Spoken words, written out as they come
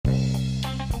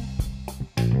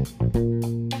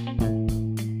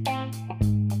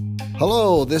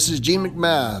Hello, this is Gene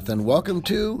McMath, and welcome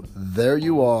to There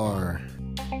You Are.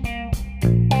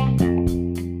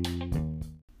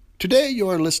 Today you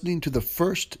are listening to the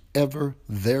first ever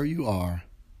There You Are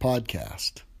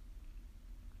podcast.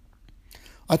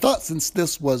 I thought since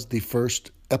this was the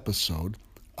first episode,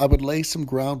 I would lay some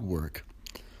groundwork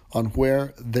on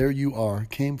where There You Are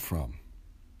came from.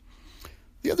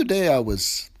 The other day I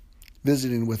was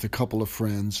visiting with a couple of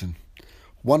friends, and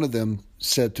one of them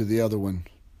said to the other one,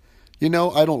 "You know,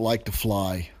 I don't like to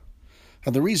fly.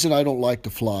 And the reason I don't like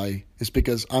to fly is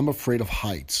because I'm afraid of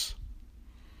heights."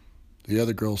 The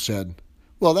other girl said,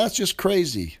 "Well, that's just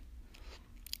crazy.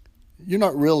 You're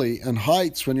not really in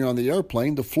heights when you're on the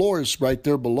airplane. The floor is right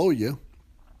there below you."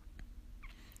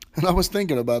 And I was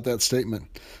thinking about that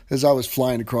statement as I was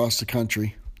flying across the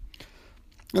country.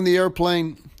 And the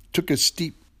airplane took a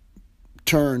steep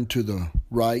turn to the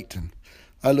right, and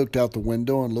I looked out the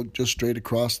window and looked just straight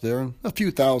across there, and a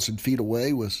few thousand feet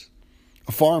away was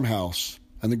a farmhouse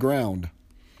and the ground.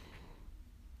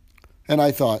 And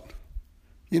I thought,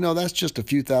 you know, that's just a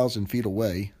few thousand feet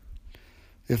away.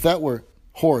 If that were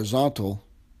horizontal,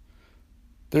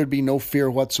 there'd be no fear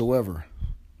whatsoever.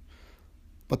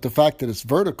 But the fact that it's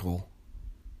vertical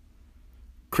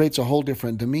creates a whole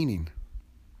different meaning.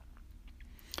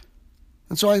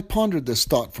 And so I pondered this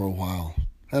thought for a while,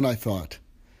 and I thought,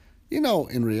 you know,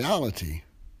 in reality,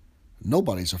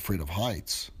 nobody's afraid of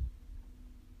heights.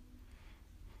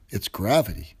 It's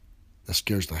gravity that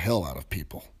scares the hell out of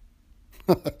people.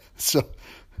 So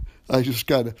I just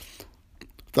kind of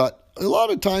thought, a lot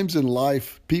of times in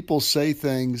life, people say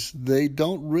things they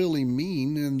don't really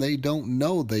mean, and they don't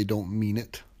know they don't mean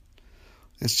it.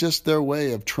 It's just their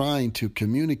way of trying to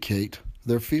communicate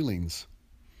their feelings.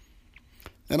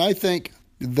 And I think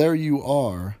There You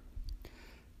Are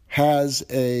has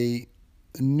a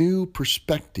new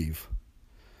perspective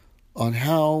on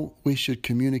how we should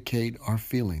communicate our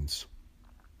feelings.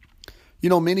 You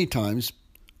know, many times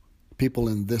people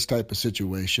in this type of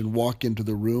situation walk into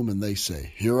the room and they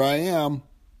say, "Here I am."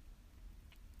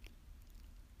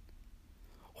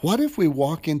 What if we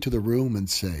walk into the room and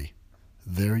say,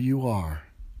 "There you are"?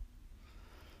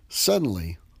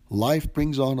 Suddenly, life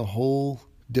brings on a whole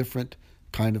different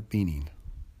kind of meaning.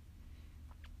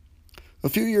 A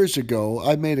few years ago,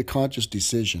 I made a conscious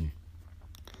decision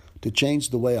to change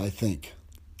the way I think.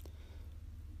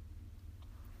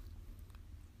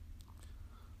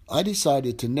 I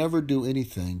decided to never do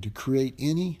anything to create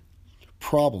any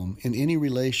problem in any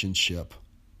relationship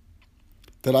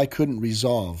that I couldn't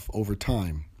resolve over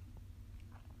time.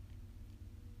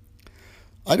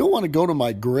 I don't want to go to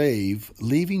my grave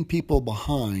leaving people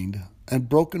behind and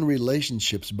broken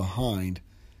relationships behind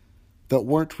that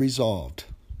weren't resolved.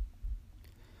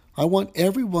 I want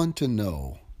everyone to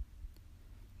know,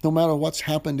 no matter what's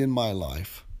happened in my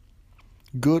life,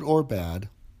 good or bad,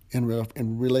 in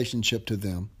relationship to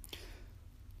them,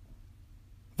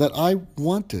 that I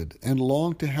wanted and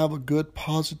longed to have a good,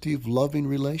 positive, loving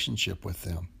relationship with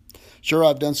them. Sure,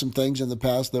 I've done some things in the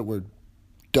past that were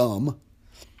dumb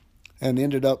and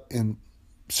ended up in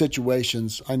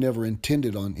situations I never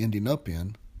intended on ending up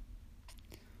in.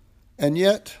 And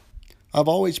yet, I've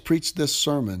always preached this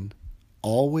sermon,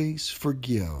 always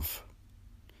forgive.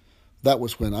 That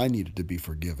was when I needed to be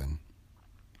forgiven.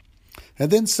 And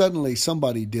then suddenly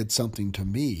somebody did something to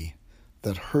me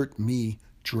that hurt me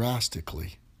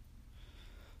drastically.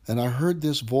 And I heard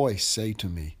this voice say to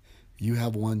me, "You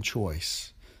have one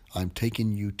choice. I'm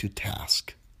taking you to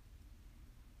task.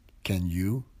 Can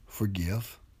you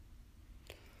forgive?"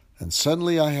 And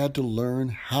suddenly I had to learn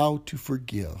how to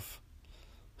forgive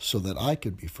so that I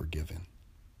could be forgiven.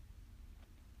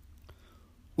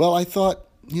 Well, I thought,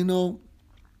 you know,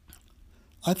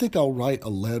 I think I'll write a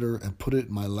letter and put it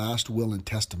in my last will and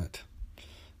testament.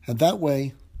 And that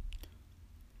way,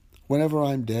 whenever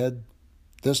I'm dead,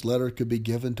 this letter could be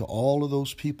given to all of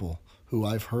those people who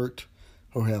I've hurt,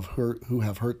 who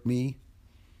have hurt me.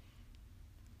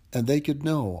 And they could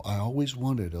know I always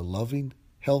wanted a loving,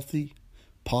 healthy,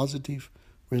 positive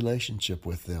relationship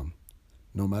with them,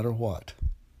 no matter what.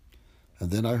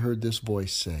 And then I heard this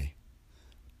voice say,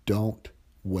 "Don't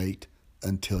wait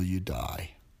until you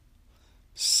die.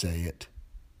 Say it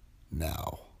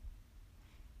now."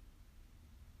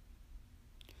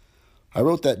 I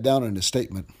wrote that down in a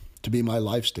statement to be my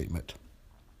life statement.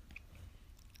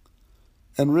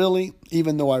 And really,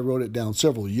 even though I wrote it down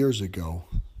several years ago,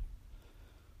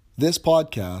 this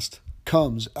podcast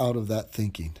comes out of that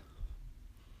thinking.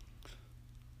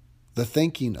 The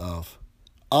thinking of,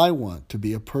 I want to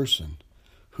be a person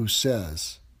who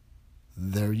says,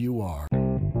 "There you are."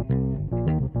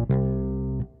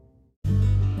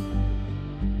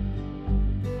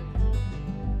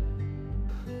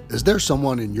 Is there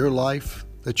someone in your life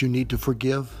that you need to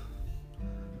forgive?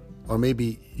 Or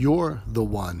maybe you're the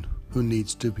one who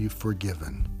needs to be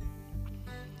forgiven.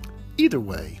 Either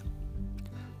way,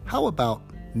 how about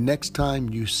next time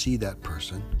you see that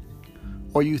person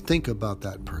or you think about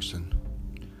that person,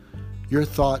 your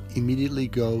thought immediately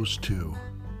goes to,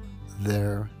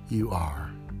 there you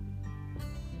are.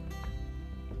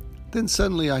 Then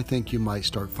suddenly I think you might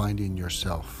start finding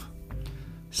yourself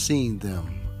seeing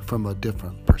them from a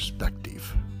different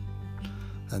perspective.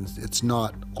 And it's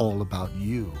not all about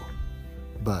you,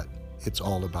 but it's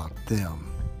all about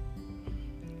them.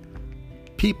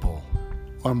 People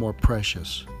are more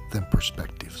precious than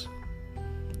perspectives.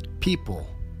 People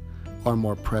are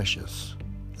more precious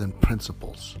than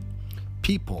principles.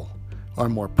 People are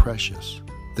more precious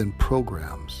than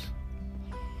programs.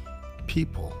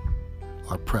 People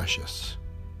are precious.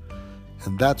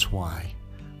 And that's why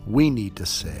we need to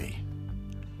say,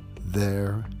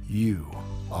 there you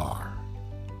are.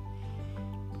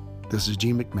 This is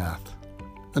G. McMath.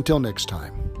 Until next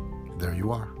time, there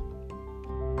you are.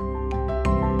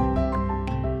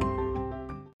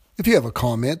 If you have a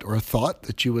comment or a thought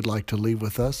that you would like to leave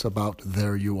with us about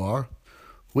There You Are,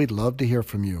 we'd love to hear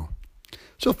from you.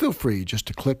 So feel free just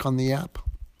to click on the app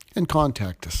and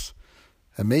contact us.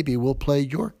 And maybe we'll play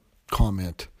your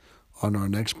comment on our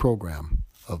next program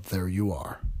of There You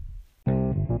Are.